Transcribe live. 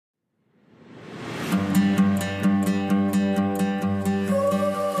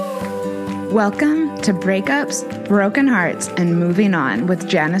Welcome to Breakups, Broken Hearts, and Moving On with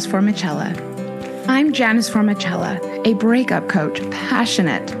Janice Formicella. I'm Janice Formicella, a breakup coach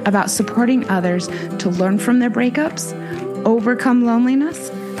passionate about supporting others to learn from their breakups, overcome loneliness,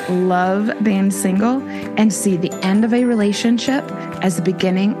 love being single, and see the end of a relationship as the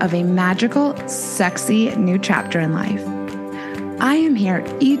beginning of a magical, sexy new chapter in life. I am here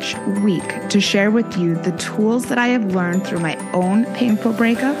each week to share with you the tools that I have learned through my own painful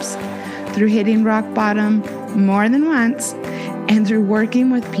breakups, through hitting rock bottom more than once, and through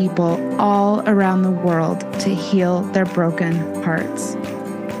working with people all around the world to heal their broken hearts.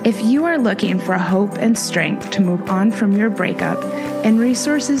 If you are looking for hope and strength to move on from your breakup and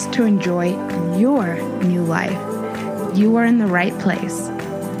resources to enjoy your new life, you are in the right place,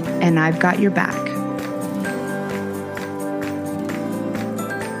 and I've got your back.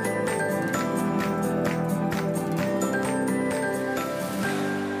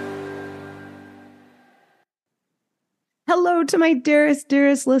 Hello to my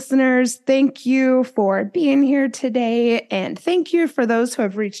dearest listeners. Thank you for being here today. And thank you for those who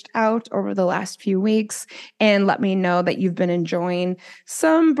have reached out over the last few weeks and let me know that you've been enjoying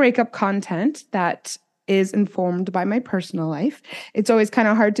some breakup content that is informed by my personal life. It's always kind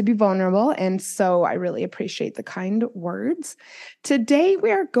of hard to be vulnerable, and so I really appreciate the kind words. Today,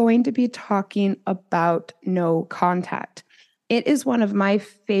 we are going to be talking about no contact. It is one of my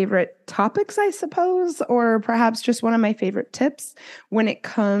favorite topics, I suppose, or perhaps just one of my favorite tips when it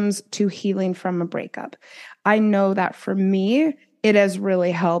comes to healing from a breakup. I know that for me, it has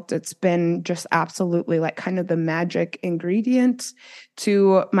really helped. It's been just absolutely like kind of the magic ingredient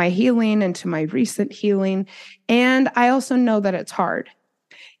to my healing and to my recent healing. And I also know that it's hard.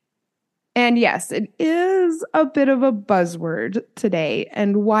 And yes, it is a bit of a buzzword today.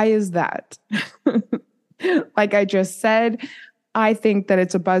 And why is that? Like I just said, I think that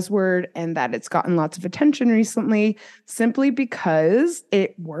it's a buzzword and that it's gotten lots of attention recently simply because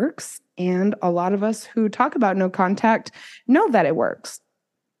it works. And a lot of us who talk about no contact know that it works.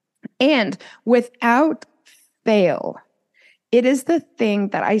 And without fail, it is the thing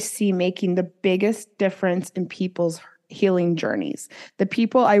that I see making the biggest difference in people's healing journeys. The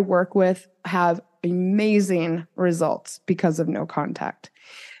people I work with have amazing results because of no contact.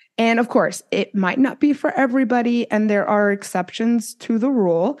 And of course, it might not be for everybody, and there are exceptions to the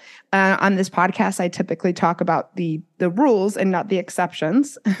rule. On this podcast, I typically talk about the rules and not the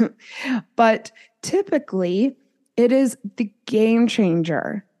exceptions. But typically, it is the game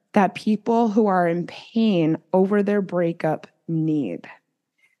changer that people who are in pain over their breakup need.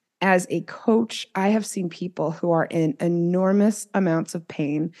 As a coach, I have seen people who are in enormous amounts of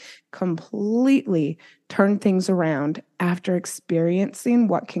pain completely turn things around after experiencing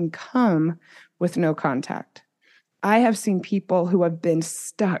what can come with no contact. I have seen people who have been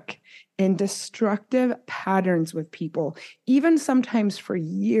stuck in destructive patterns with people, even sometimes for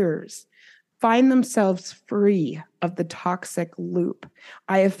years, find themselves free of the toxic loop.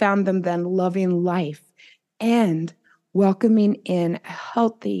 I have found them then loving life and welcoming in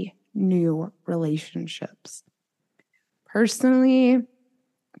healthy new relationships. Personally,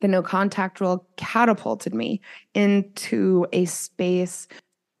 the no contact rule catapulted me into a space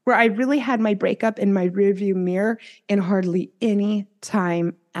where I really had my breakup in my rearview mirror in hardly any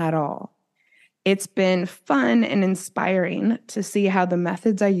time at all. It's been fun and inspiring to see how the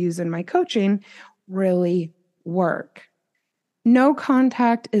methods I use in my coaching really work. No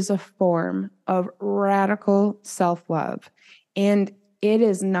contact is a form of radical self-love, and it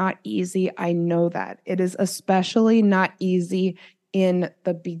is not easy. I know that. It is especially not easy in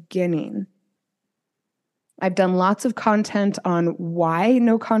the beginning. I've done lots of content on why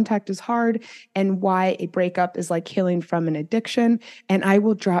no contact is hard and why a breakup is like healing from an addiction, and I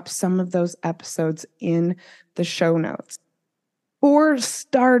will drop some of those episodes in the show notes. For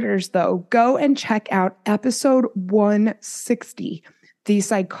starters, though, go and check out episode 160, The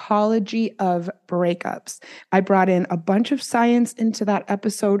Psychology of Breakups. I brought in a bunch of science into that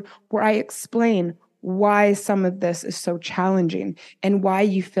episode where I explain why some of this is so challenging and why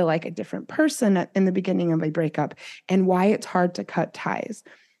you feel like a different person in the beginning of a breakup and why it's hard to cut ties.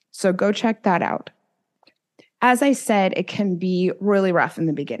 So go check that out. As I said, it can be really rough in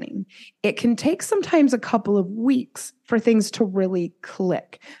the beginning. It can take sometimes a couple of weeks for things to really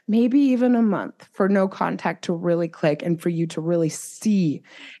click, maybe even a month for no contact to really click and for you to really see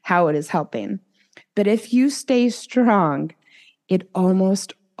how it is helping. But if you stay strong, it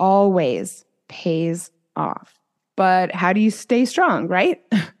almost always pays off. But how do you stay strong, right?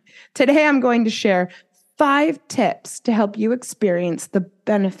 Today, I'm going to share 5 tips to help you experience the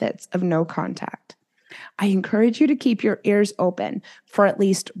benefits of no contact. I encourage you to keep your ears open for at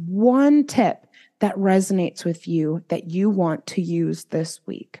least one tip that resonates with you that you want to use this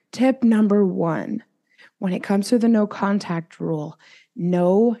week. Tip number 1, when it comes to the no contact rule,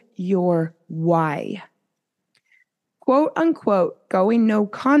 know your why. Quote unquote, going no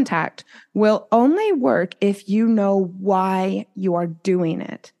contact will only work if you know why you are doing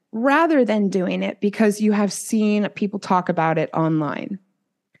it, rather than doing it because you have seen people talk about it online.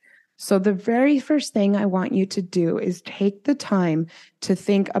 So the very first thing I want you to do is take the time to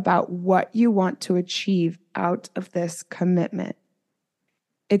think about what you want to achieve out of this commitment.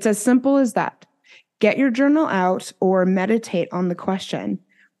 It's as simple as that. Get your journal out or meditate on the question,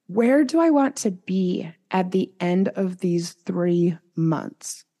 where do I want to be at the end of these 3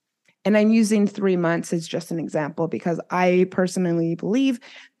 months? And I'm using 3 months as just an example because I personally believe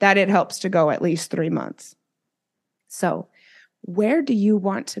that it helps to go at least 3 months. So, where do you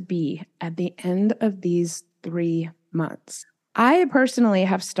want to be at the end of these 3 months? I personally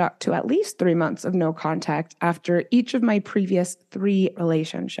have stuck to at least 3 months of no contact after each of my previous 3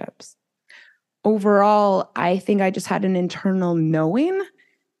 relationships. Overall, I think I just had an internal knowing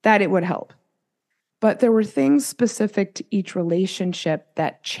that it would help. But there were things specific to each relationship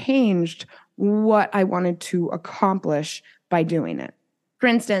that changed what I wanted to accomplish by doing it. For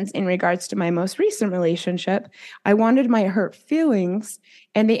instance, in regards to my most recent relationship, I wanted my hurt feelings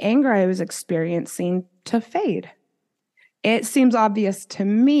and the anger I was experiencing to fade. It seems obvious to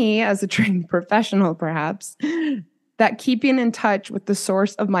me, as a trained professional perhaps, that keeping in touch with the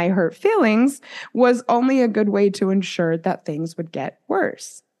source of my hurt feelings was only a good way to ensure that things would get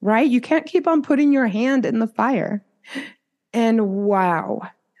worse, right? You can't keep on putting your hand in the fire. And wow,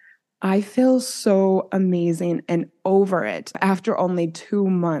 I feel so amazing and over it after only 2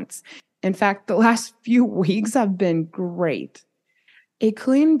 months. In fact, the last few weeks have been great. A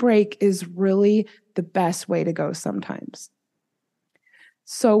clean break is really the best way to go sometimes.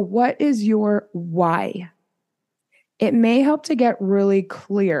 So, what is your why? It may help to get really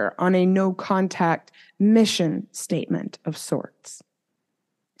clear on a no contact mission statement of sorts.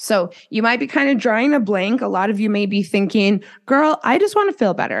 So you might be kind of drawing a blank. A lot of you may be thinking, girl, I just want to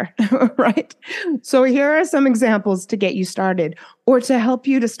feel better, right? So here are some examples to get you started or to help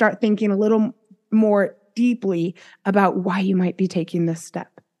you to start thinking a little more deeply about why you might be taking this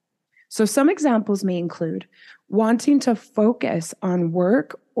step. So some examples may include wanting to focus on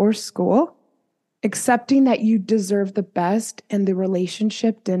work or school, accepting that you deserve the best and the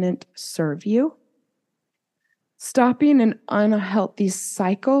relationship didn't serve you, stopping an unhealthy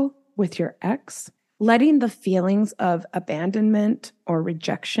cycle with your ex, letting the feelings of abandonment or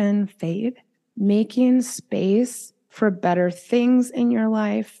rejection fade, making space for better things in your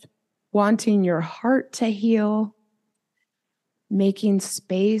life, wanting your heart to heal, making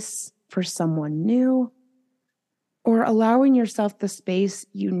space for someone new, or allowing yourself the space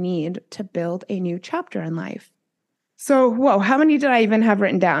you need to build a new chapter in life. So, whoa, how many did I even have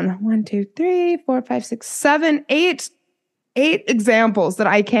written down? 1, 2, 3, 4, 5, 6, 7, 8 examples that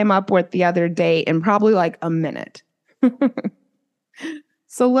I came up with the other day in probably like a minute.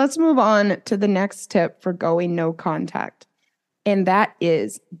 So let's move on to the next tip for going no contact. And that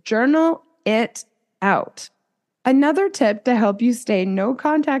is journal it out. Another tip to help you stay no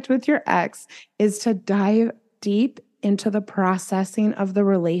contact with your ex is to dive deep into the processing of the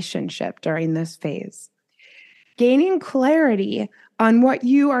relationship during this phase. Gaining clarity on what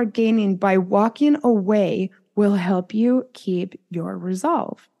you are gaining by walking away will help you keep your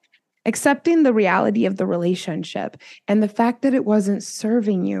resolve. Accepting the reality of the relationship and the fact that it wasn't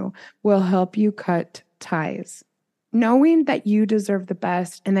serving you will help you cut ties. Knowing that you deserve the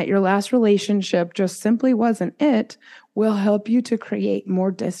best and that your last relationship just simply wasn't it will help you to create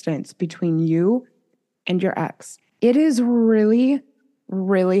more distance between you and your ex. It is really,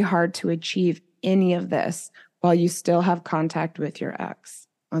 really hard to achieve any of this while you still have contact with your ex.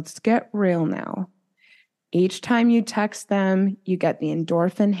 Let's get real now. Each time you text them, you get the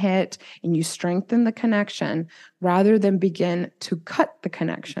endorphin hit and you strengthen the connection rather than begin to cut the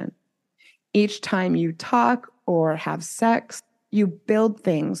connection. Each time you talk or have sex, you build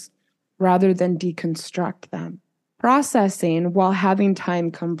things rather than deconstruct them. Processing while having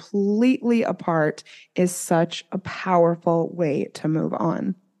time completely apart is such a powerful way to move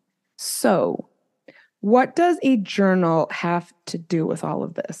on. So, what does a journal have to do with all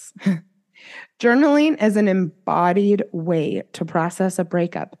of this? Journaling is an embodied way to process a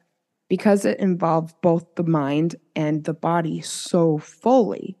breakup because it involves both the mind and the body so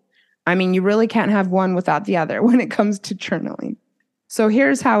fully. I mean, you really can't have one without the other when it comes to journaling. So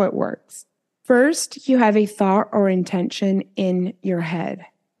here's how it works. First, you have a thought or intention in your head.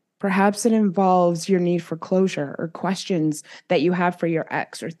 Perhaps it involves your need for closure or questions that you have for your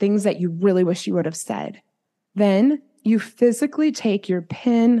ex or things that you really wish you would have said. Then you physically take your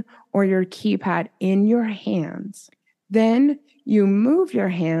pen or your keypad in your hands. Then you move your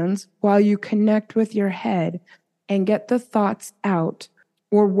hands while you connect with your head and get the thoughts out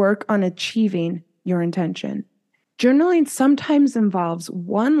or work on achieving your intention. Journaling sometimes involves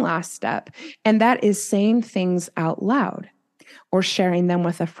one last step, and that is saying things out loud or sharing them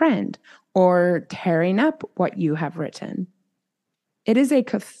with a friend or tearing up what you have written. It is a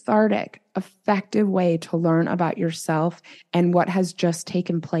cathartic, effective way to learn about yourself and what has just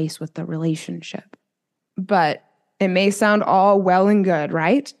taken place with the relationship. But it may sound all well and good,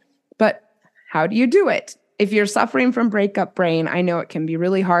 right? But how do you do it? If you're suffering from breakup brain, I know it can be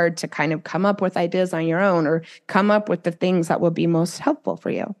really hard to kind of come up with ideas on your own or come up with the things that will be most helpful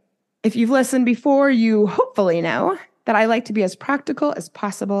for you. If you've listened before, you hopefully know that I like to be as practical as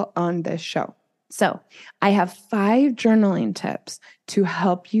possible on this show. So I have 5 journaling tips to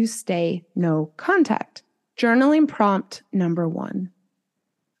help you stay no contact. Journaling prompt number 1.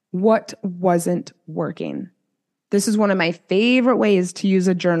 What wasn't working? This is one of my favorite ways to use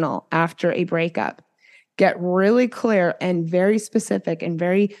a journal after a breakup. Get really clear and very specific and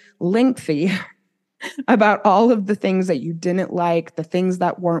very lengthy about all of the things that you didn't like, the things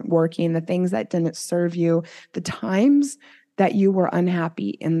that weren't working, the things that didn't serve you, the times that you were unhappy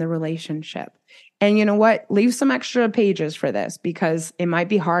in the relationship. And you know what? Leave some extra pages for this because it might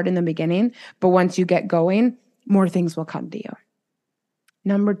be hard in the beginning, but once you get going, more things will come to you.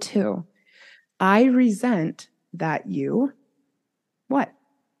 Number 2, I resent that you, what?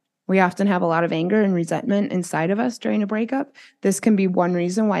 We often have a lot of anger and resentment inside of us during a breakup. This can be one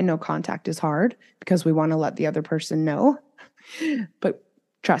reason why no contact is hard, because we want to let the other person know. But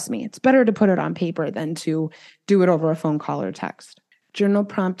trust me, it's better to put it on paper than to do it over a phone call or text. Journal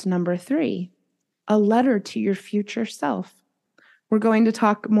prompt number 3, a letter to your future self. We're going to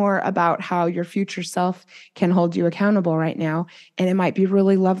talk more about how your future self can hold you accountable right now. And it might be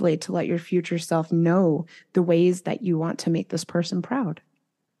really lovely to let your future self know the ways that you want to make this person proud.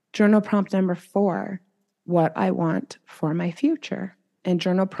 Journal prompt number 4, what I want for my future. And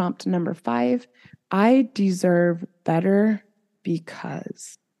journal prompt number 5, I deserve better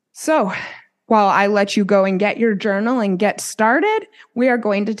because. So while I let you go and get your journal and get started, we are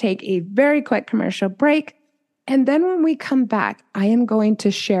going to take a very quick commercial break. And then when we come back, I am going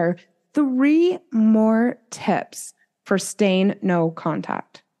to share 3 more tips for staying no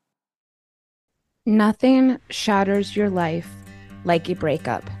contact. Nothing shatters your life like a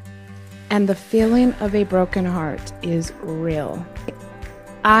breakup. And the feeling of a broken heart is real.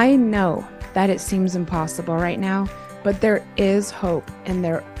 I know that it seems impossible right now, but there is hope and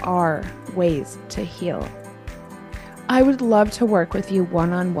there are ways to heal. I would love to work with you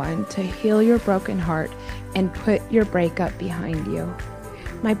one-on-one to heal your broken heart and put your breakup behind you.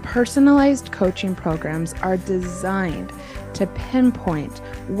 My personalized coaching programs are designed to pinpoint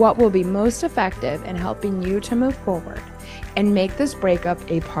what will be most effective in helping you to move forward and make this breakup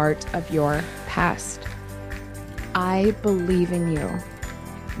a part of your past. I believe in you.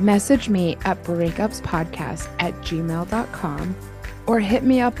 Message me at breakupspodcast@gmail.com or hit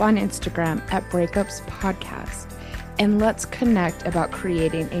me up on Instagram at breakupspodcast. And let's connect about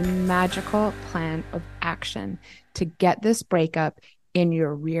creating a magical plan of action to get this breakup in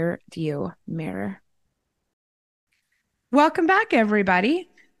your rear view mirror. Welcome back, everybody.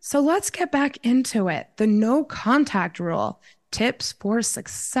 So let's get back into it. The no contact rule, tips for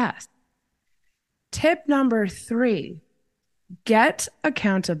success. Tip number 3, get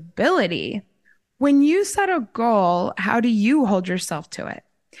accountability. When you set a goal, how do you hold yourself to it?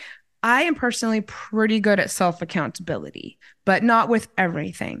 I am personally pretty good at self-accountability, but not with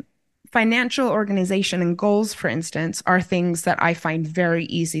everything. Financial organization and goals, for instance, are things that I find very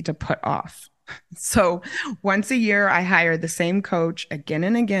easy to put off. So once a year, I hire the same coach again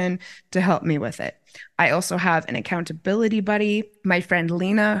and again to help me with it. I also have an accountability buddy, my friend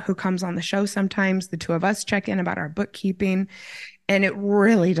Lena, who comes on the show sometimes. The 2 of us check in about our bookkeeping, and it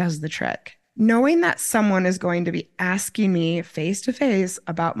really does the trick. Knowing that someone is going to be asking me face to face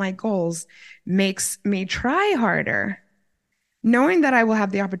about my goals makes me try harder. Knowing that I will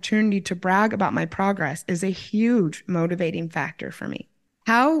have the opportunity to brag about my progress is a huge motivating factor for me.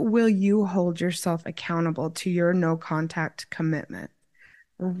 How will you hold yourself accountable to your no contact commitment?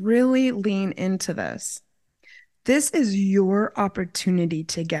 Really lean into this. This is your opportunity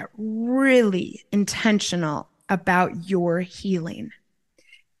to get really intentional about your healing.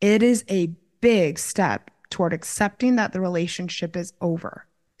 It is a big step toward accepting that the relationship is over.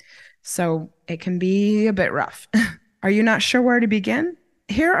 So it can be a bit rough. Are you not sure where to begin?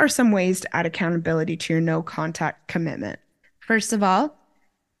 Here are some ways to add accountability to your no contact commitment. First of all,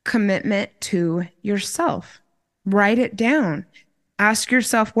 commitment to yourself. Write it down. Ask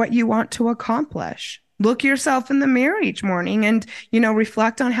yourself what you want to accomplish. Look yourself in the mirror each morning and,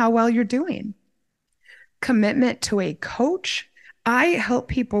 reflect on how well you're doing. Commitment to a coach. I help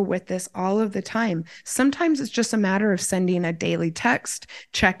people with this all of the time. Sometimes it's just a matter of sending a daily text,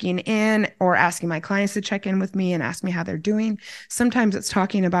 checking in, or asking my clients to check in with me and ask me how they're doing. Sometimes it's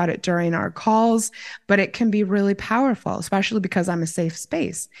talking about it during our calls, but it can be really powerful, especially because I'm a safe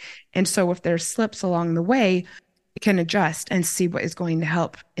space. And so if there's slips along the way, we can adjust and see what is going to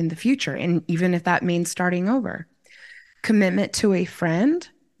help in the future. And even if that means starting over. Commitment to a friend.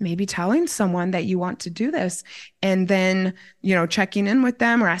 Maybe telling someone that you want to do this and then, checking in with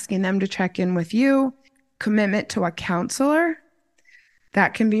them or asking them to check in with you. Commitment to a counselor.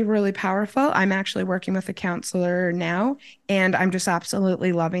 That can be really powerful. I'm actually working with a counselor now, and I'm just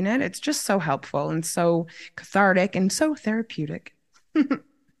absolutely loving it. It's just so helpful and so cathartic and so therapeutic.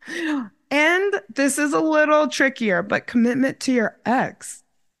 And this is a little trickier, but commitment to your ex.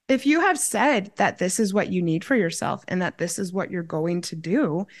 If you have said that this is what you need for yourself and that this is what you're going to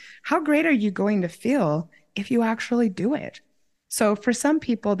do, how great are you going to feel if you actually do it? So for some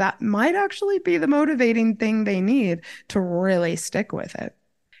people, that might actually be the motivating thing they need to really stick with it.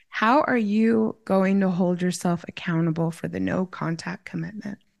 How are you going to hold yourself accountable for the no contact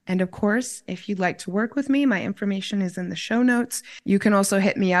commitment? And of course, if you'd like to work with me, my information is in the show notes. You can also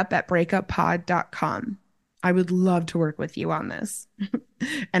hit me up at breakuppod.com. I would love to work with you on this.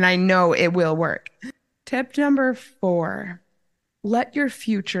 And I know it will work. Tip number 4, let your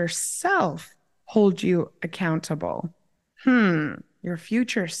future self hold you accountable. Your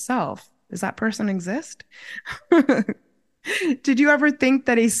future self. Does that person exist? Did you ever think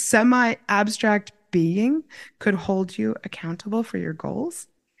that a semi-abstract being could hold you accountable for your goals?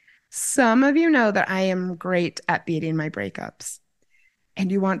 Some of you know that I am great at beating my breakups.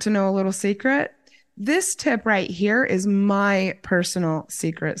 And you want to know a little secret? This tip right here is my personal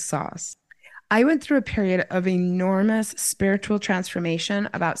secret sauce. I went through a period of enormous spiritual transformation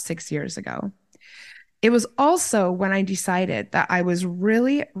about 6 years ago. It was also when I decided that I was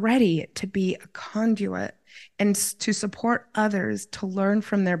really ready to be a conduit and to support others to learn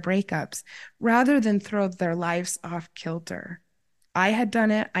from their breakups rather than throw their lives off kilter. I had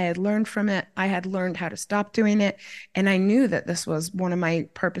done it. I had learned from it. I had learned how to stop doing it. And I knew that this was one of my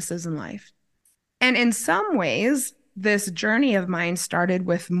purposes in life. And in some ways, this journey of mine started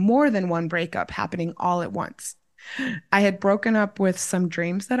with more than one breakup happening all at once. I had broken up with some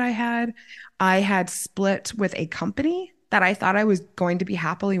dreams that I had split with a company that I thought I was going to be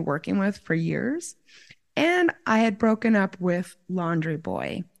happily working with for years. And I had broken up with Laundry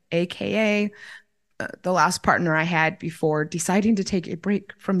Boy, AKA the last partner I had before deciding to take a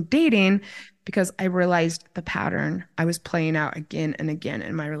break from dating because I realized the pattern I was playing out again and again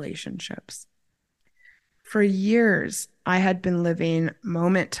in my relationships. For years, I had been living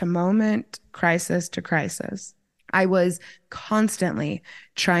moment to moment, crisis to crisis. I was constantly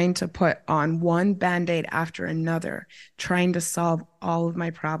trying to put on one Band-Aid after another, trying to solve all of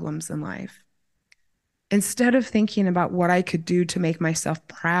my problems in life. Instead of thinking about what I could do to make myself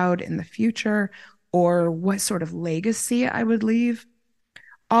proud in the future or what sort of legacy I would leave,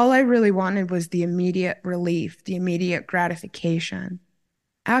 all I really wanted was the immediate relief, the immediate gratification.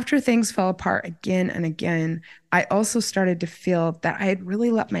 After things fell apart again and again, I also started to feel that I had really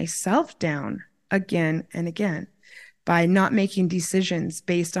let myself down again and again by not making decisions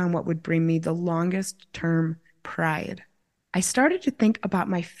based on what would bring me the longest term pride. I started to think about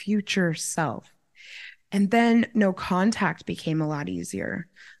my future self. And then no contact became a lot easier.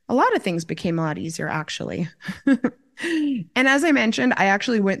 A lot of things became a lot easier, actually. And as I mentioned, I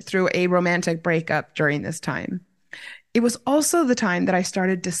actually went through a romantic breakup during this time. It was also the time that I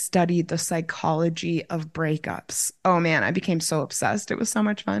started to study the psychology of breakups. Oh man, I became so obsessed. It was so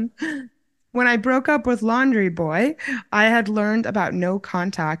much fun. When I broke up with Laundry Boy, I had learned about no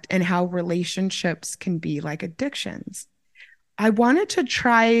contact and how relationships can be like addictions. I wanted to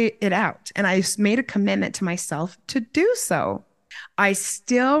try it out, and I made a commitment to myself to do so. I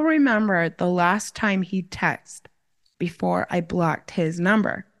still remember the last time he texted before I blocked his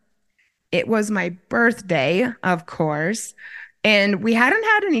number. It was my birthday, of course, and we hadn't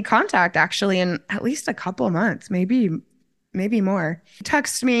had any contact actually in at least a couple of months, maybe more. He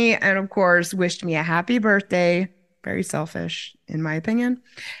texted me and of course wished me a happy birthday. Very selfish, in my opinion.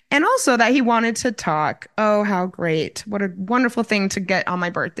 And also that he wanted to talk. Oh, how great. What a wonderful thing to get on my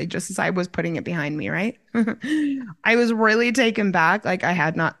birthday, just as I was putting it behind me, right? I was really taken back. I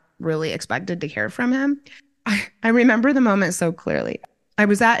had not really expected to hear from him. I remember the moment so clearly. I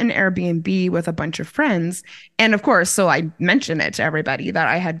was at an Airbnb with a bunch of friends. And of course, so I mentioned it to everybody that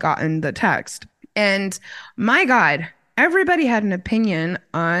I had gotten the text. And my God, everybody had an opinion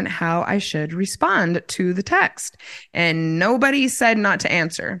on how I should respond to the text. And nobody said not to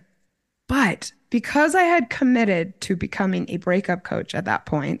answer. But because I had committed to becoming a breakup coach at that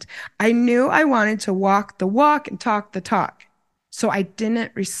point, I knew I wanted to walk the walk and talk the talk. So I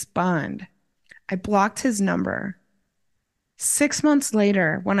didn't respond. I blocked his number. 6 months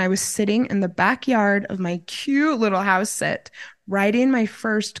later, when I was sitting in the backyard of my cute little house sit, writing my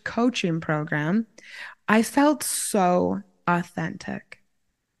first coaching program, I felt so authentic.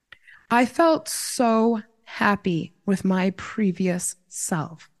 I felt so happy with my previous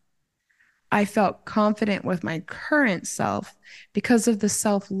self. I felt confident with my current self because of the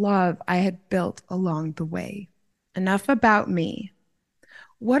self-love I had built along the way. Enough about me.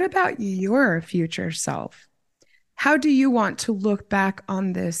 What about your future self? How do you want to look back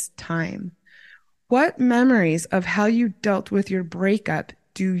on this time? What memories of how you dealt with your breakup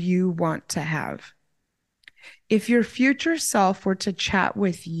do you want to have? If your future self were to chat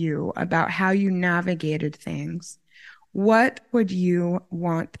with you about how you navigated things, what would you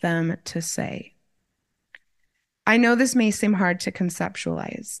want them to say? I know this may seem hard to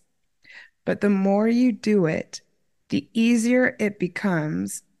conceptualize, but the more you do it, the easier it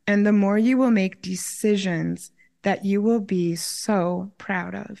becomes, and the more you will make decisions that you will be so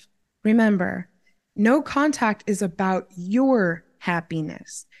proud of. Remember, no contact is about your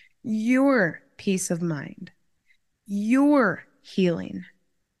happiness, your peace of mind, your healing.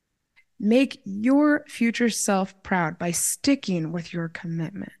 Make your future self proud by sticking with your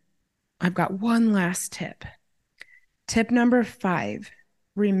commitment. I've got one last tip. Tip number 5,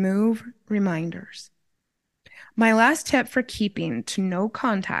 remove reminders. My last tip for keeping to no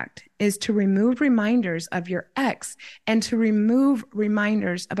contact is to remove reminders of your ex and to remove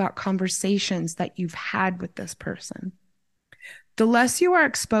reminders about conversations that you've had with this person. The less you are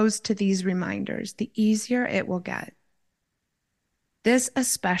exposed to these reminders, the easier it will get. This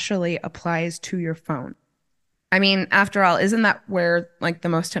especially applies to your phone. I mean, after all, isn't that where like the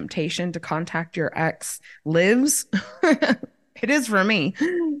most temptation to contact your ex lives? It is for me.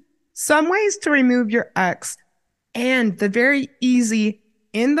 Some ways to remove your ex and the very easy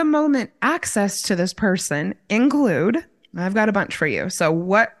in the moment access to this person include, I've got a bunch for you. So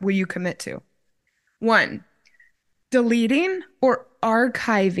what will you commit to? 1, deleting or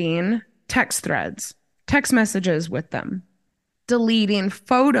archiving text threads, text messages with them, deleting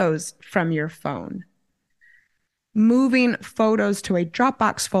photos from your phone, moving photos to a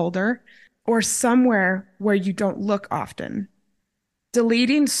Dropbox folder or somewhere where you don't look often,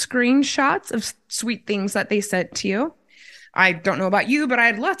 deleting screenshots of sweet things that they sent to you. I don't know about you, but I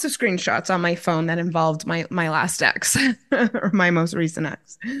had lots of screenshots on my phone that involved my last ex or my most recent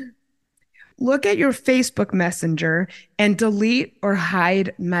ex. Look at your Facebook Messenger and delete or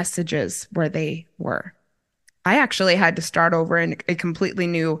hide messages where they were. I actually had to start over in a completely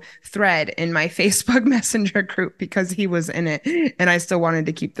new thread in my Facebook Messenger group because he was in it and I still wanted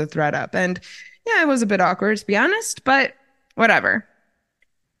to keep the thread up. And yeah, it was a bit awkward to be honest, but whatever.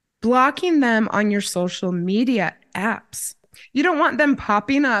 Blocking them on your social media apps. You don't want them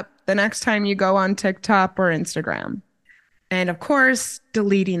popping up the next time you go on TikTok or Instagram. And of course,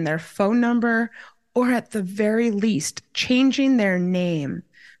 deleting their phone number or at the very least, changing their name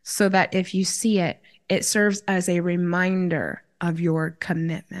so that if you see it, it serves as a reminder of your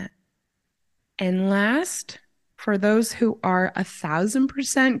commitment. And last, for those who are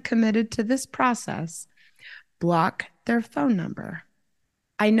 1,000% committed to this process, block their phone number.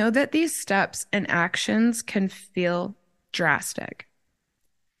 I know that these steps and actions can feel drastic.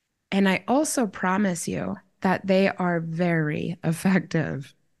 And I also promise you that they are very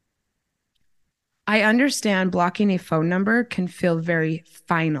effective. I understand blocking a phone number can feel very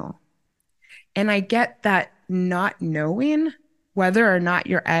final. And I get that not knowing whether or not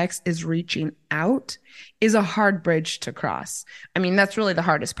your ex is reaching out is a hard bridge to cross. I mean, that's really the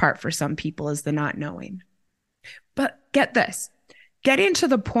hardest part for some people is the not knowing. But get this, getting to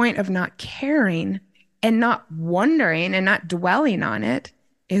the point of not caring and not wondering and not dwelling on it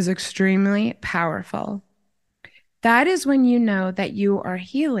is extremely powerful. That is when you know that you are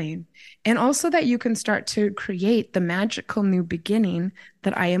healing and also that you can start to create the magical new beginning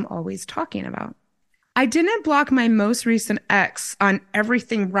that I am always talking about. I didn't block my most recent ex on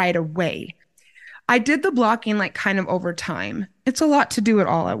everything right away. I did the blocking like kind of over time. It's a lot to do it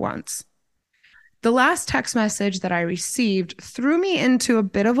all at once. The last text message that I received threw me into a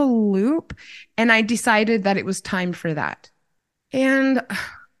bit of a loop, and I decided that it was time for that. And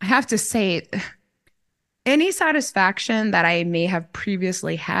I have to say, Any satisfaction that I may have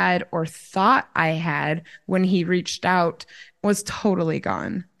previously had or thought I had when he reached out was totally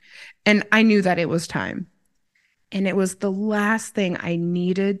gone. And I knew that it was time. And it was the last thing I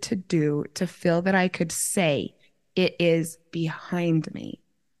needed to do to feel that I could say, it is behind me.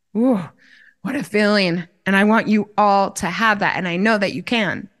 Ooh, what a feeling. And I want you all to have that. And I know that you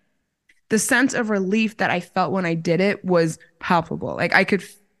can. The sense of relief that I felt when I did it was palpable. Like I could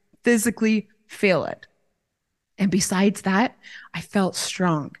physically feel it. And besides that, I felt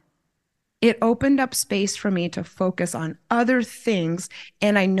strong. It opened up space for me to focus on other things.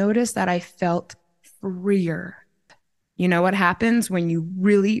 And I noticed that I felt freer. You know what happens when you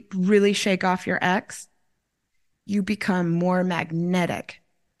really, really shake off your ex? You become more magnetic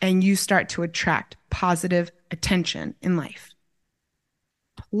and you start to attract positive attention in life.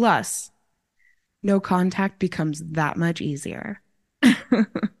 Plus, no contact becomes that much easier.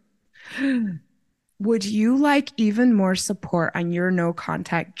 Would you like even more support on your no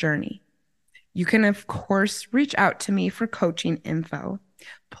contact journey? You can, of course, reach out to me for coaching info.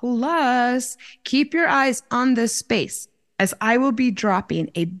 Plus, keep your eyes on this space as I will be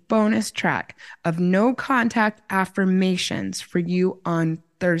dropping a bonus track of no contact affirmations for you on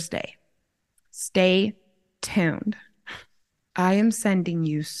Thursday. Stay tuned. I am sending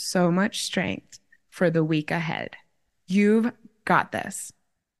you so much strength for the week ahead. You've got this.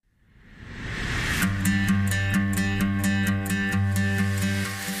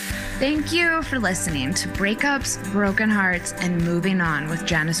 Thank you for listening to Breakups, Broken Hearts, and Moving On with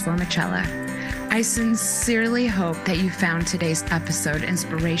Janice Formicella. I sincerely hope that you found today's episode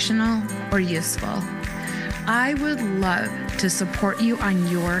inspirational or useful. I would love to support you on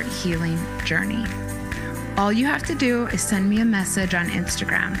your healing journey. All you have to do is send me a message on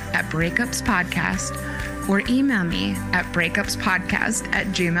Instagram at Breakups Podcast or email me at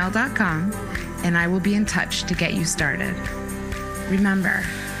breakupspodcast@gmail.com, and I will be in touch to get you started. Remember,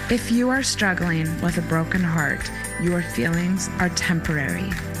 if you are struggling with a broken heart, your feelings are temporary.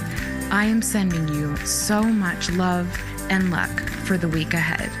 I am sending you so much love and luck for the week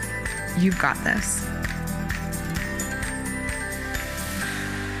ahead. You've got this.